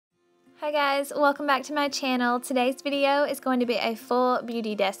Hi guys, welcome back to my channel. Today's video is going to be a full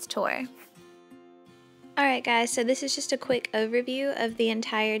beauty desk tour. Alright guys, so this is just a quick overview of the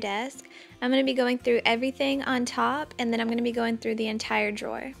entire desk. I'm going to be going through everything on top and then I'm going to be going through the entire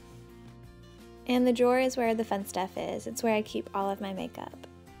drawer. And the drawer is where the fun stuff is. It's where I keep all of my makeup.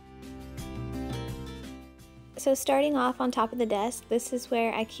 So starting off on top of the desk, this is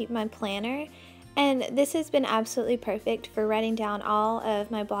where I keep my planner. And this has been absolutely perfect for writing down all of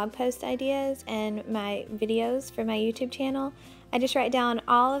my blog post ideas and my videos for my YouTube channel. I just write down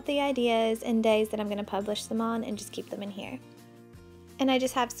all of the ideas and days that I'm going to publish them on and just keep them in here. And I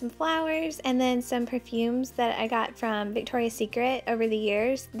just have some flowers and then some perfumes that I got from Victoria's Secret over the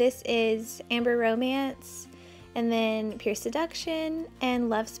years. This is Amber Romance and then Pure Seduction and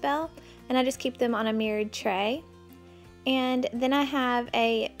Love Spell. And I just keep them on a mirrored tray. And then I have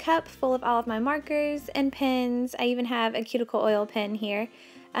a cup full of all of my markers and pens. I even have a cuticle oil pen here.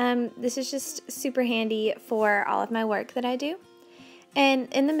 This is just super handy for all of my work that I do.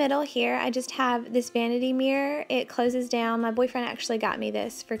 And in the middle here, I just have this vanity mirror. It closes down. My boyfriend actually got me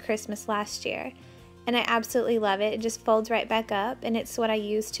this for Christmas last year. And I absolutely love it. It just folds right back up, and it's what I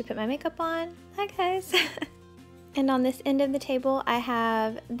use to put my makeup on. Hi guys! And on this end of the table I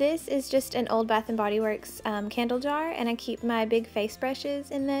have, this is just an old Bath & Body Works candle jar, and I keep my big face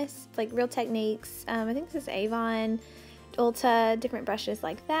brushes in this, like Real Techniques. I think this is Avon, Ulta, different brushes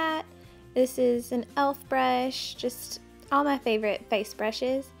like that. This is an e.l.f. brush, just all my favorite face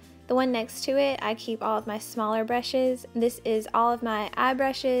brushes. The one next to it, I keep all of my smaller brushes. This is all of my eye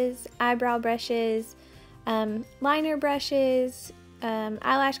brushes, eyebrow brushes, liner brushes,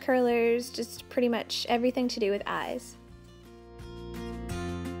 eyelash curlers, just pretty much everything to do with eyes.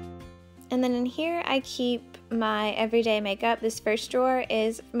 And then in here I keep my everyday makeup. This first drawer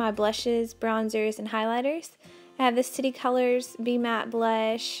is my blushes, bronzers, and highlighters. I have the City Colors Be Matte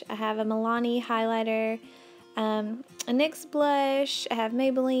blush, I have a Milani highlighter, a NYX blush, I have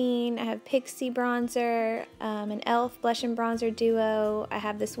Maybelline, I have Pixie bronzer, an e.l.f. blush and bronzer duo, I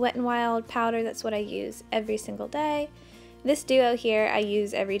have this Wet n Wild powder. That's what I use every single day. This duo here I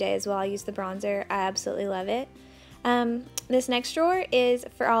use every day as well. I use the bronzer. I absolutely love it. This next drawer is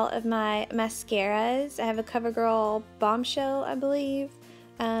for all of my mascaras. I have a CoverGirl Bombshell, I believe.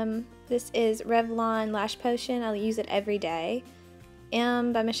 This is Revlon Lash Potion. I use it every day.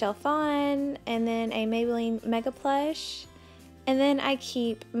 by Michelle Phan, and then a Maybelline Mega Plush. And then I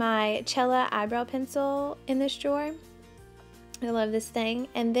keep my Cella eyebrow pencil in this drawer. I love this thing.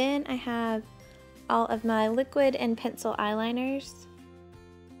 And then I have all of my liquid and pencil eyeliners.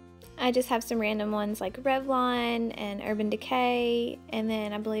 I just have some random ones like Revlon and Urban Decay, and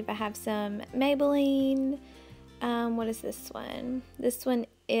then I believe I have some Maybelline. What is this one? This one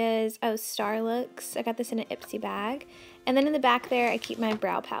is, oh, Starlooks. I got this in an Ipsy bag. And then in the back there, I keep my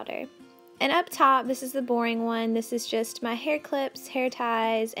brow powder. And up top, this is the boring one. This is just my hair clips, hair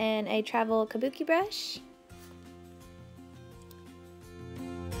ties, and a travel kabuki brush.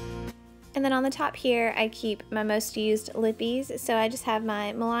 And then on the top here, I keep my most used lippies. So I just have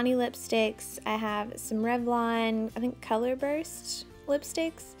my Milani lipsticks. I have some Revlon, I think Color Burst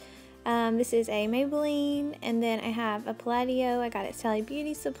lipsticks. This is a Maybelline, and then I have a Palladio. I got it at Sally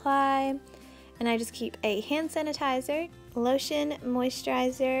Beauty Supply. And I just keep a hand sanitizer, lotion,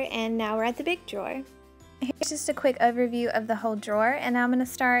 moisturizer, and now we're at the big drawer. Here's just a quick overview of the whole drawer, and I'm going to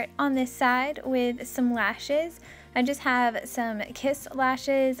start on this side with some lashes. I just have some Kiss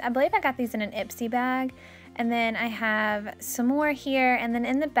lashes. I believe I got these in an Ipsy bag. And then I have some more here, and then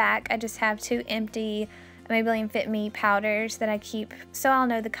in the back I just have two empty Maybelline Fit Me powders that I keep so I'll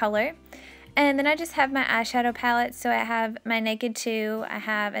know the color. And then I just have my eyeshadow palettes. So I have my Naked 2, I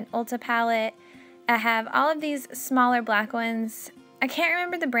have an Ulta palette, I have all of these smaller black ones. I can't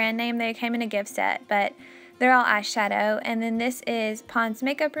remember the brand name, they came in a gift set, but they're all eyeshadow. And then this is Pond's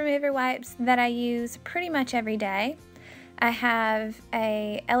Makeup Remover wipes that I use pretty much every day. I have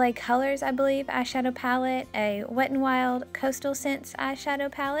a LA Colors, I believe, eyeshadow palette, a Wet n Wild Coastal Scents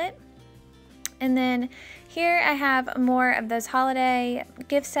eyeshadow palette. And then here I have more of those holiday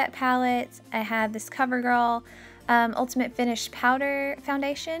gift set palettes. I have this CoverGirl Ultimate Finish Powder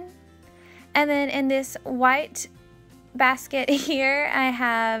Foundation. And then in this white basket here, I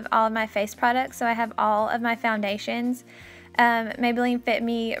have all of my face products. So I have all of my foundations. Maybelline Fit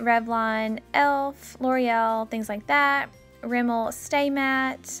Me, Revlon, e.l.f., L'Oreal, things like that. Rimmel Stay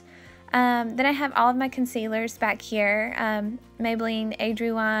Matte. Then I have all of my concealers back here. Maybelline Age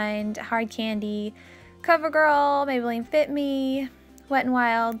Rewind, Hard Candy, CoverGirl, Maybelline Fit Me, Wet n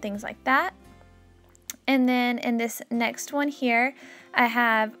Wild, things like that. And then in this next one here, I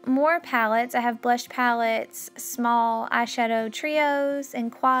have more palettes. I have blush palettes, small eyeshadow trios,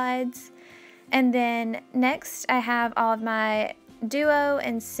 and quads. And then next I have all of my duo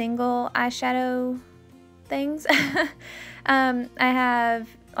and single eyeshadow things. I have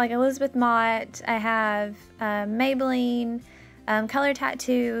like Elizabeth Mott, I have Maybelline, Color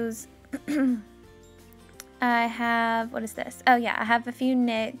Tattoos. I have, what is this? Oh yeah, I have a few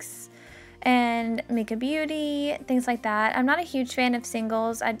NYX and Mika Beauty, things like that. I'm not a huge fan of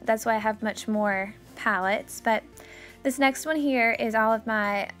singles, that's why I have much more palettes, but this next one here is all of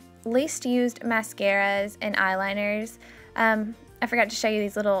my least used mascaras and eyeliners. I forgot to show you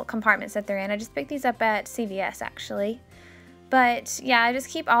these little compartments that they're in. I just picked these up at CVS actually. But yeah, I just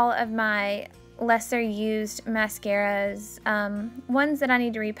keep all of my lesser used mascaras, ones that I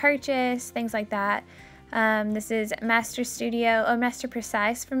need to repurchase, things like that. This is Master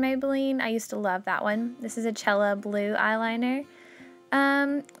Precise from Maybelline. I used to love that one. This is a Cella Blue eyeliner.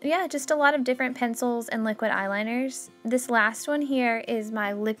 Yeah, just a lot of different pencils and liquid eyeliners. This last one here is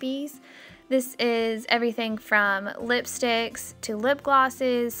my lippies. This is everything from lipsticks to lip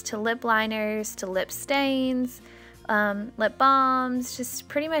glosses to lip liners to lip stains, lip balms, just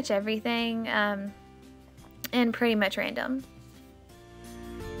pretty much everything, and pretty much random.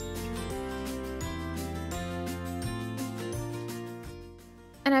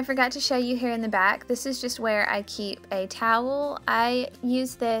 And I forgot to show you here in the back, this is just where I keep a towel. I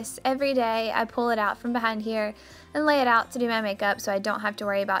use this every day. I pull it out from behind here and lay it out to do my makeup so I don't have to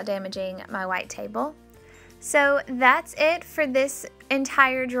worry about damaging my white table. So that's it for this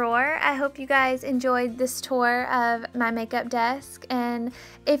entire drawer. I hope you guys enjoyed this tour of my makeup desk, and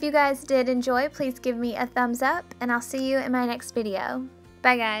if you guys did enjoy, please give me a thumbs up, and I'll see you in my next video.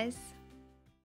 Bye guys.